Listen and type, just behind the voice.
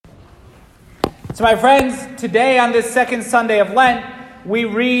So my friends, today on this second Sunday of Lent, we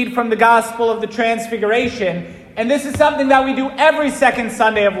read from the Gospel of the Transfiguration, and this is something that we do every second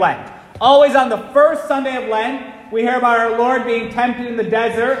Sunday of Lent. Always on the first Sunday of Lent, we hear about our Lord being tempted in the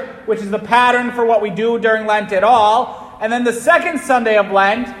desert, which is the pattern for what we do during Lent at all. And then the second Sunday of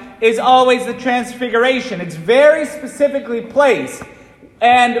Lent is always the Transfiguration. It's very specifically placed.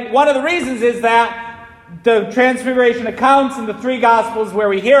 And one of the reasons is that the Transfiguration accounts in the three Gospels where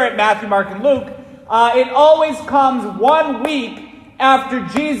we hear it, Matthew, Mark, and Luke, it always comes 1 week after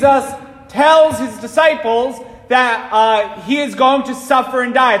Jesus tells his disciples that he is going to suffer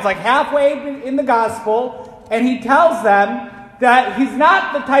and die. It's like halfway in the Gospel, and he tells them that he's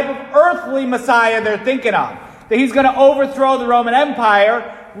not the type of earthly Messiah they're thinking of, that he's going to overthrow the Roman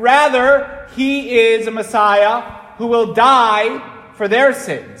Empire. Rather, he is a Messiah who will die for their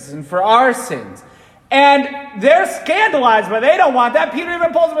sins and for our sins. And they're scandalized, but they don't want that. Peter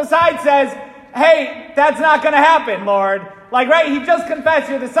even pulls him aside and says, hey, that's not going to happen, Lord. Like, right, he just confessed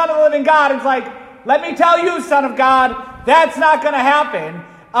you're the Son of the living God. It's like, let me tell you, Son of God, that's not going to happen.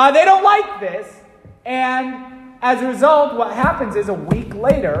 They don't like this. And as a result, what happens is a week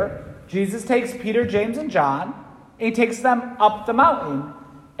later, Jesus takes Peter, James, and John, and he takes them up the mountain.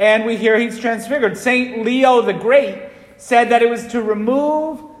 And we hear he's transfigured. St. Leo the Great said that it was to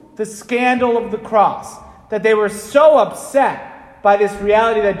remove the scandal of the cross, that they were so upset by this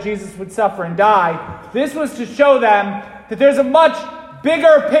reality that Jesus would suffer and die. This was to show them that there's a much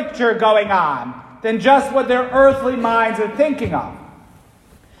bigger picture going on than just what their earthly minds are thinking of.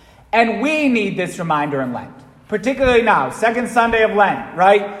 And we need this reminder in Lent, particularly now, second Sunday of Lent,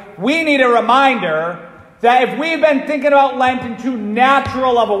 right? We need a reminder that if we've been thinking about Lent in too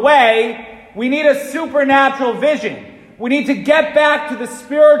natural of a way, we need a supernatural vision. We need to get back to the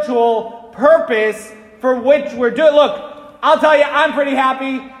spiritual purpose for which we're doing. Look, I'll tell you, I'm pretty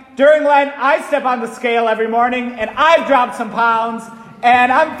happy. During Lent, I step on the scale every morning, and I've dropped some pounds,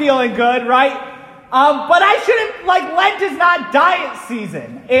 and I'm feeling good, right? But I shouldn't, Lent is not diet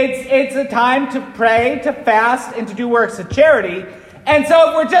season. It's a time to pray, to fast, and to do works of charity. And so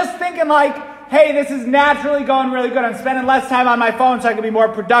if we're just thinking hey, this is naturally going really good, I'm spending less time on my phone so I can be more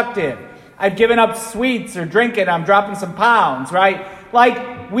productive. I've given up sweets or drinking, I'm dropping some pounds, right?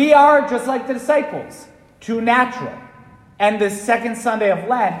 We are just like the disciples, too natural. And the second Sunday of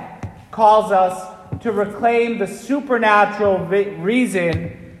Lent calls us to reclaim the supernatural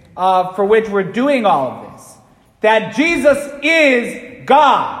reason for which we're doing all of this. That Jesus is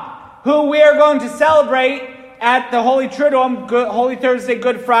God, who we are going to celebrate at the Holy Triduum, Holy Thursday,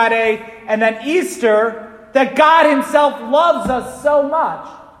 Good Friday, and then Easter, that God himself loves us so much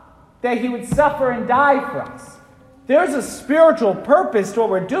that he would suffer and die for us. There's a spiritual purpose to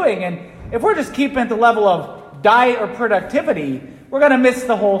what we're doing, and if we're just keeping at the level of diet or productivity, we're going to miss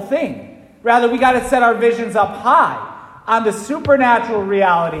the whole thing. Rather, we got to set our visions up high on the supernatural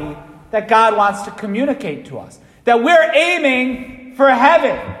reality that God wants to communicate to us. That we're aiming for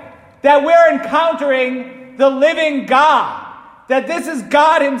heaven. That we're encountering the living God. That this is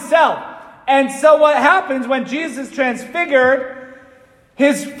God himself. And so what happens when Jesus is transfigured,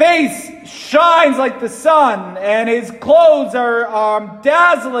 his face shines like the sun, and his clothes are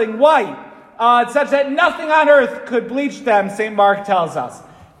dazzling white. Such that nothing on earth could bleach them, St. Mark tells us.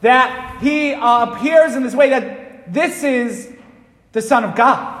 That he appears in this way, that this is the Son of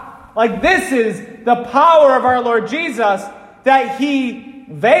God. This is the power of our Lord Jesus that he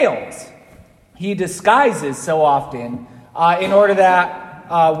veils. He disguises so often in order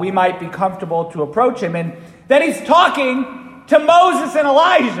that we might be comfortable to approach him. And then he's talking to Moses and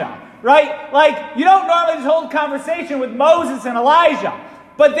Elijah, right? You don't normally just hold a conversation with Moses and Elijah.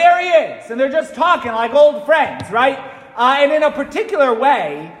 But there he is, and they're just talking like old friends, right? And in a particular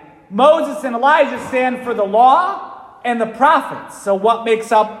way, Moses and Elijah stand for the law and the prophets. So what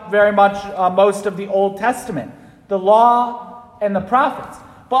makes up very much most of the Old Testament? The law and the prophets.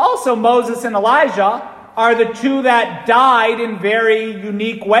 But also Moses and Elijah are the two that died in very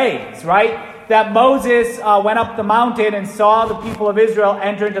unique ways, right? That Moses went up the mountain and saw the people of Israel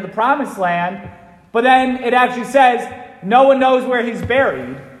enter into the promised land, but then it actually says, no one knows where he's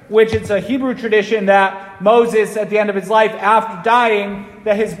buried, which it's a Hebrew tradition that Moses, at the end of his life, after dying,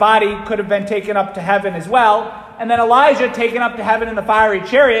 that his body could have been taken up to heaven as well. And then Elijah taken up to heaven in the fiery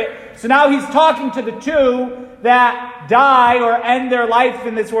chariot. So now he's talking to the two that die or end their life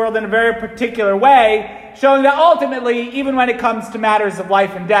in this world in a very particular way, showing that ultimately, even when it comes to matters of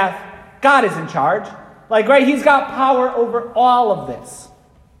life and death, God is in charge. He's got power over all of this.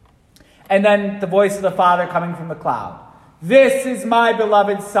 And then the voice of the Father coming from the cloud. This is my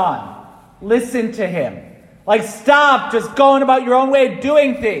beloved Son. Listen to him. Stop just going about your own way of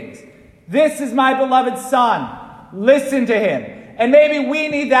doing things. This is my beloved Son. Listen to him. And maybe we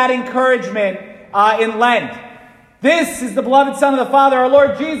need that encouragement in Lent. This is the beloved Son of the Father, our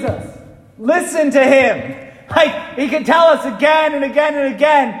Lord Jesus. Listen to him. Like, he can tell us again and again and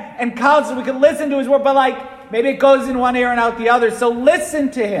again and counsel. We can listen to his word, but maybe it goes in one ear and out the other. So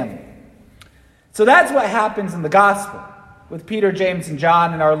listen to him. So that's what happens in the gospel with Peter, James, and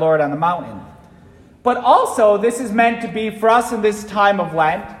John and our Lord on the mountain. But also, this is meant to be, for us in this time of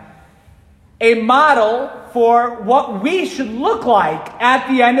Lent, a model for what we should look like at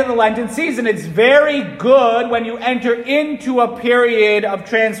the end of the Lenten season. It's very good when you enter into a period of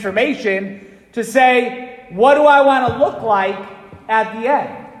transformation to say, what do I want to look like at the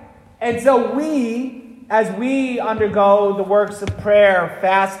end? And so as we undergo the works of prayer,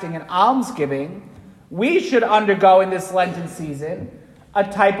 fasting, and almsgiving, we should undergo in this Lenten season a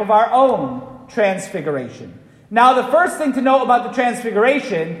type of our own transfiguration. Now, the first thing to note about the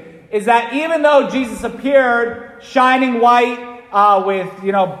transfiguration is that even though Jesus appeared shining white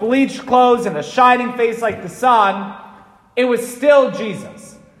with bleached clothes and a shining face like the sun, it was still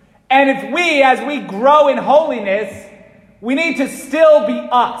Jesus. And if we, as we grow in holiness, we need to still be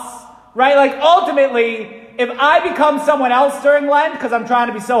us, right? Like ultimately, if I become someone else during Lent because I'm trying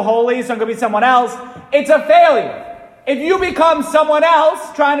to be so holy, so I'm going to be someone else, it's a failure. If you become someone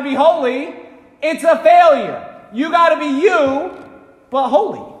else trying to be holy, it's a failure. You got to be you, but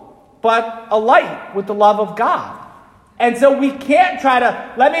holy, but a light with the love of God. And so we can't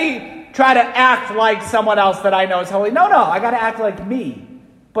let me try to act like someone else that I know is holy. No, I got to act like me,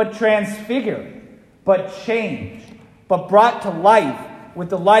 but transfigured, but changed, but brought to life with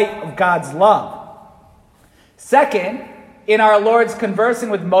the light of God's love. Second, in our Lord's conversing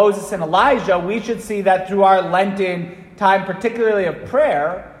with Moses and Elijah, we should see that through our Lenten time, particularly of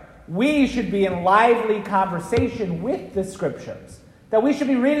prayer, we should be in lively conversation with the Scriptures. That we should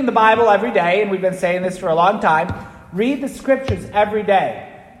be reading the Bible every day, and we've been saying this for a long time. Read the Scriptures every day.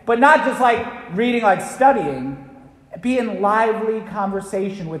 But not just like reading, like studying. Be in lively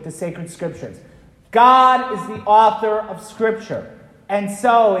conversation with the sacred Scriptures. God is the author of Scripture. And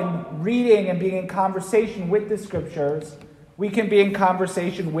so in reading and being in conversation with the Scriptures, we can be in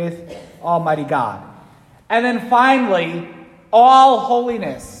conversation with Almighty God. And then finally, all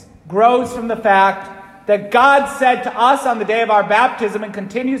holiness grows from the fact that God said to us on the day of our baptism and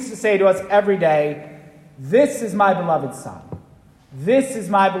continues to say to us every day, "This is my beloved Son. This is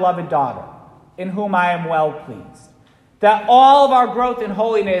my beloved daughter, in whom I am well pleased." That all of our growth in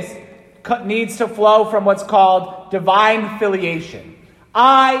holiness needs to flow from what's called divine filiation.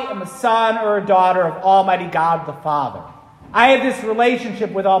 I am a son or a daughter of Almighty God the Father. I have this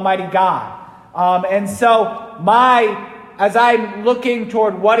relationship with Almighty God. And so as I'm looking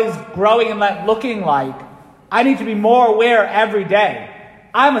toward what is growing and looking like, I need to be more aware every day.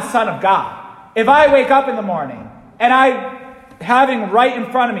 I'm a son of God. If I wake up in the morning and I'm having right in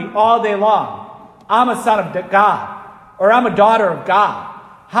front of me all day long, I'm a son of God or I'm a daughter of God,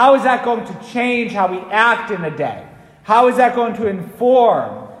 how is that going to change how we act in a day? How is that going to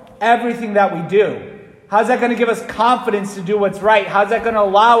inform everything that we do? How's that going to give us confidence to do what's right? How's that going to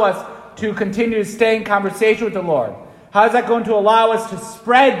allow us to continue to stay in conversation with the Lord? How is that going to allow us to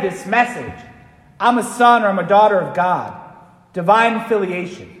spread this message? I'm a son or I'm a daughter of God. Divine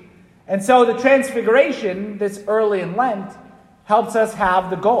filiation. And so the transfiguration, this early in Lent, helps us have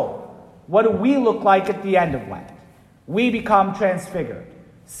the goal. What do we look like at the end of Lent? We become transfigured.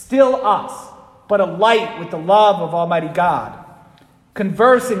 Still us, but a light with the love of Almighty God.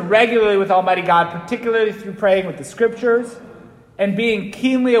 Conversing regularly with Almighty God, particularly through praying with the Scriptures, and being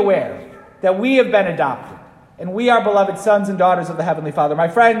keenly aware that we have been adopted, and we are beloved sons and daughters of the Heavenly Father. My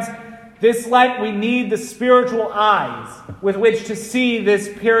friends, this Lent we need the spiritual eyes with which to see this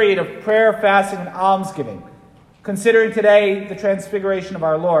period of prayer, fasting, and almsgiving. Considering today the transfiguration of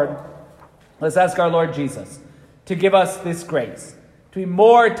our Lord, let's ask our Lord Jesus to give us this grace, to be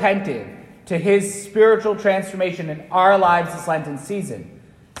more attentive to his spiritual transformation in our lives this Lenten season,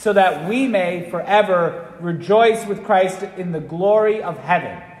 so that we may forever rejoice with Christ in the glory of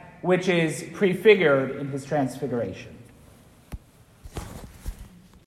heaven, which is prefigured in his transfiguration.